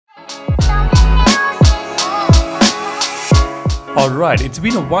Alright, it's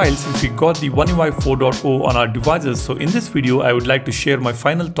been a while since we got the One UI 4.0 on our devices, so in this video I would like to share my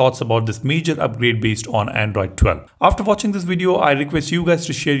final thoughts about this major upgrade based on Android 12. After watching this video, I request you guys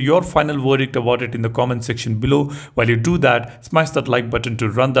to share your final verdict about it in the comment section below. While you do that, smash that like button to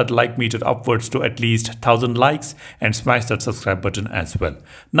run that like meter upwards to at least 1000 likes and smash that subscribe button as well.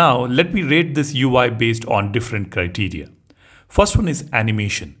 Now let me rate this UI based on different criteria. First one is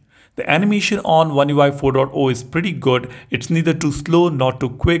animation. The animation on One UI 4.0 is pretty good. It's neither too slow nor too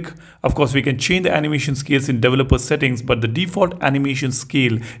quick. Of course, we can change the animation scales in developer settings, but the default animation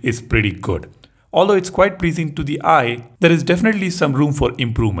scale is pretty good. Although it's quite pleasing to the eye, there is definitely some room for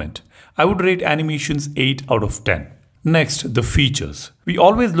improvement. I would rate animations 8 out of 10. Next, the features. We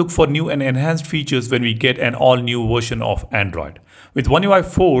always look for new and enhanced features when we get an all-new version of Android. With One UI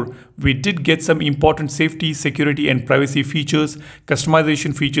 4, we did get some important safety, security and privacy features,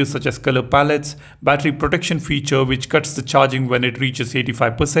 customization features such as color palettes, battery protection feature which cuts the charging when it reaches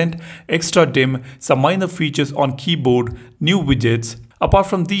 85%, extra dim, some minor features on keyboard, new widgets. Apart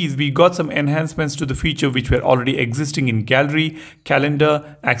from these, we got some enhancements to the feature which were already existing in Gallery,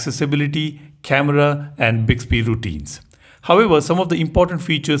 Calendar, Accessibility, Camera and Bixby routines. However, some of the important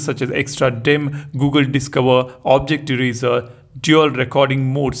features such as extra dim, Google Discover, Object Eraser, dual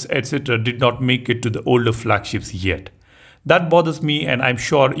recording modes, etc. did not make it to the older flagships yet. That bothers me, and I'm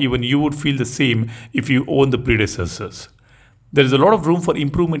sure even you would feel the same if you own the predecessors. There is a lot of room for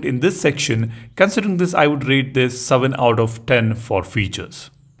improvement in this section. Considering this, I would rate this 7 out of 10 for features.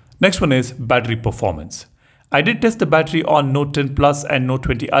 Next one is battery performance. I did test the battery on Note 10 Plus and Note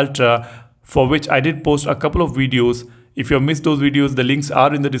 20 Ultra, for which I did post a couple of videos. If you have missed those videos, the links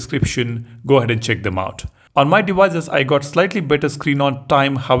are in the description. Go ahead and check them out. On my devices, I got slightly better screen on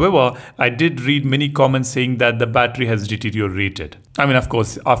time. However, I did read many comments saying that the battery has deteriorated. Of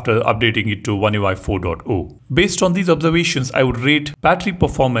course, after updating it to One UI 4.0. Based on these observations, I would rate battery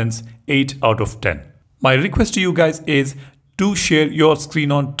performance 8 out of 10. My request to you guys is to share your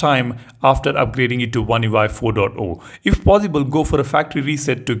screen on time after upgrading it to One UI 4.0. If possible, go for a factory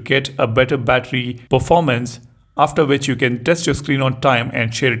reset to get a better battery performance, after which you can test your screen on time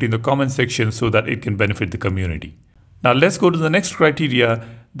and share it in the comment section so that it can benefit the community. Now let's go to the next criteria,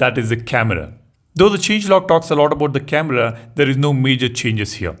 that is the camera. Though the changelog talks a lot about the camera, there is no major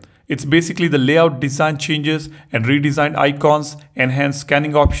changes here. It's basically the layout design changes and redesigned icons, enhanced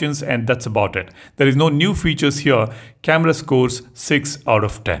scanning options, and that's about it. There is no new features here. Camera scores 6 out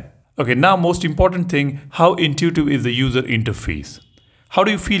of 10. Okay, now most important thing, how intuitive is the user interface? How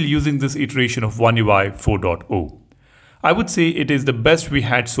do you feel using this iteration of One UI 4.0? I would say it is the best we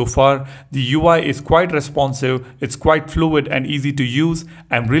had so far. The UI is quite responsive, it's quite fluid and easy to use.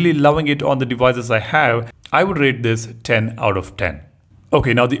 I'm really loving it on the devices I have. I would rate this 10 out of 10.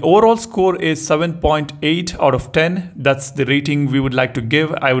 Okay, now the overall score is 7.8 out of 10. That's the rating we would like to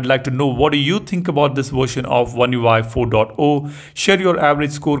give. I would like to know, what do you think about this version of One UI 4.0? Share your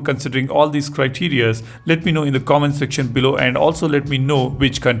average score considering all these criteria. Let me know in the comment section below, and also let me know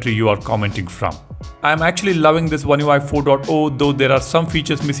which country you are commenting from. I'm actually loving this One UI 4.0, though there are some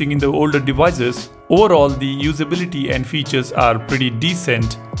features missing in the older devices. Overall, the usability and features are pretty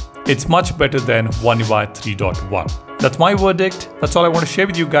decent. It's much better than One UI 3.1. That's my verdict. That's all I want to share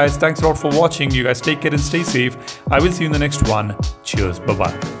with you guys. Thanks a lot for watching. You guys take care and stay safe. I will see you in the next one. Cheers.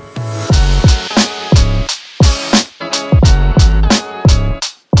 Bye-bye.